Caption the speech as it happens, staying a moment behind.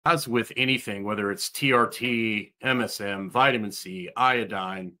As with anything, whether it's TRT, MSM, vitamin C,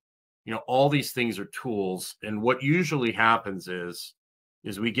 iodine, all these things are tools. And what usually happens is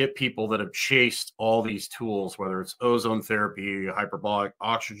we get people that have chased all these tools, whether it's ozone therapy, hyperbolic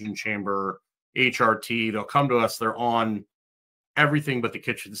oxygen chamber, HRT. They'll come to us, they're on everything but the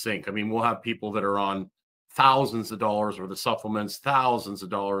kitchen sink. I mean, we'll have people that are on thousands of dollars worth of supplements, thousands of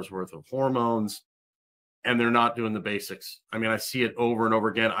dollars worth of hormones, and they're not doing the basics. I mean, I see it over and over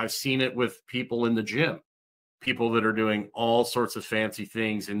again. I've seen it with people in the gym, people that are doing all sorts of fancy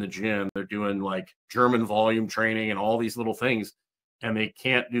things in the gym. They're doing like German volume training and all these little things, and they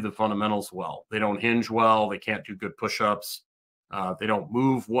can't do the fundamentals well. They don't hinge well. They can't do good push-ups. They don't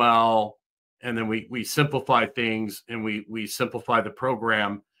move well. And then we simplify things, and we simplify the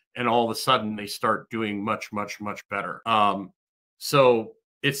program, and all of a sudden they start doing much, much, much better. So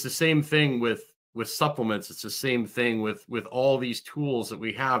it's the same thing with supplements. It's the same thing with all these tools that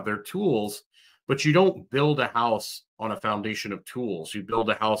we have. They're tools, but you don't build a house on a foundation of tools. You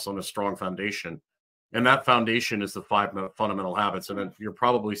build a house on a strong foundation. And that foundation is the 5 fundamental habits. And then you're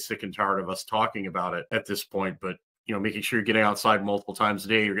probably sick and tired of us talking about it at this point, but making sure you're getting outside multiple times a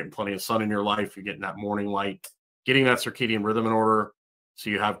day, you're getting plenty of sun in your life, you're getting that morning light, getting that circadian rhythm in order so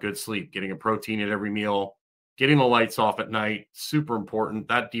you have good sleep, getting a protein at every meal, getting the lights off at night, super important.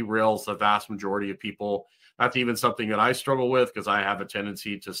 That derails the vast majority of people. That's even something that I struggle with because I have a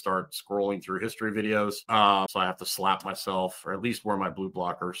tendency to start scrolling through history videos. So I have to slap myself, or at least wear my blue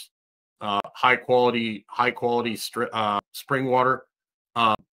blockers. High quality spring water.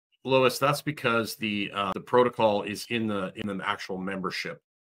 Lois, that's because the protocol is in the actual membership.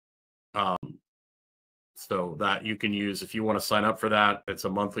 So that you can use if you want to sign up for that. It's a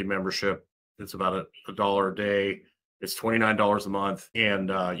monthly membership. It's about $1 a day. It's $29 a month, and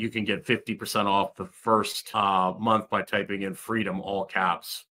you can get 50% off the first month by typing in freedom, all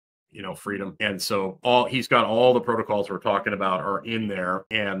caps, freedom. And so he's got all the protocols we're talking about are in there,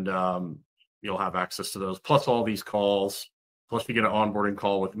 and you'll have access to those, plus all these calls. Plus, you get an onboarding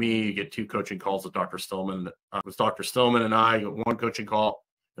call with me. You get 2 coaching calls with Dr. Stillman. With Dr. Stillman and I, you get 1 coaching call,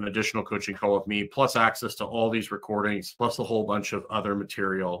 an additional coaching call with me, plus access to all these recordings, plus a whole bunch of other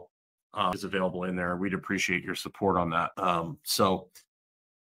material is available in there. We'd appreciate your support on that. And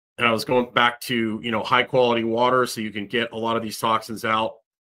I was going back to, high quality water so you can get a lot of these toxins out.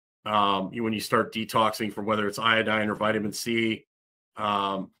 When you start detoxing from whether it's iodine or vitamin C,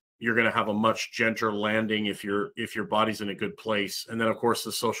 you're going to have a much gentler landing if your body's in a good place. And then, of course,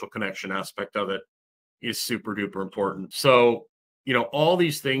 the social connection aspect of it is super duper important. So, all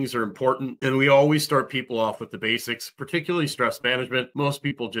these things are important. And we always start people off with the basics, particularly stress management. Most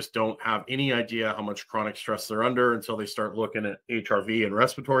people just don't have any idea how much chronic stress they're under until they start looking at HRV and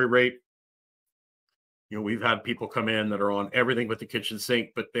respiratory rate. We've had people come in that are on everything but the kitchen sink,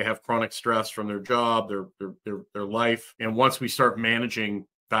 but they have chronic stress from their job, their life. And once we start managing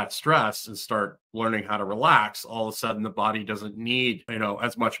that stress and start learning how to relax, all of a sudden the body doesn't need,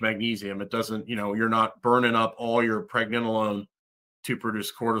 as much magnesium. It doesn't, you're not burning up all your pregnenolone to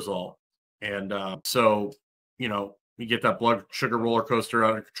produce cortisol. And so, you get that blood sugar roller coaster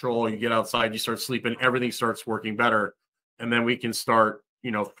out of control. You get outside, you start sleeping, everything starts working better. And then we can start,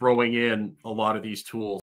 throwing in a lot of these tools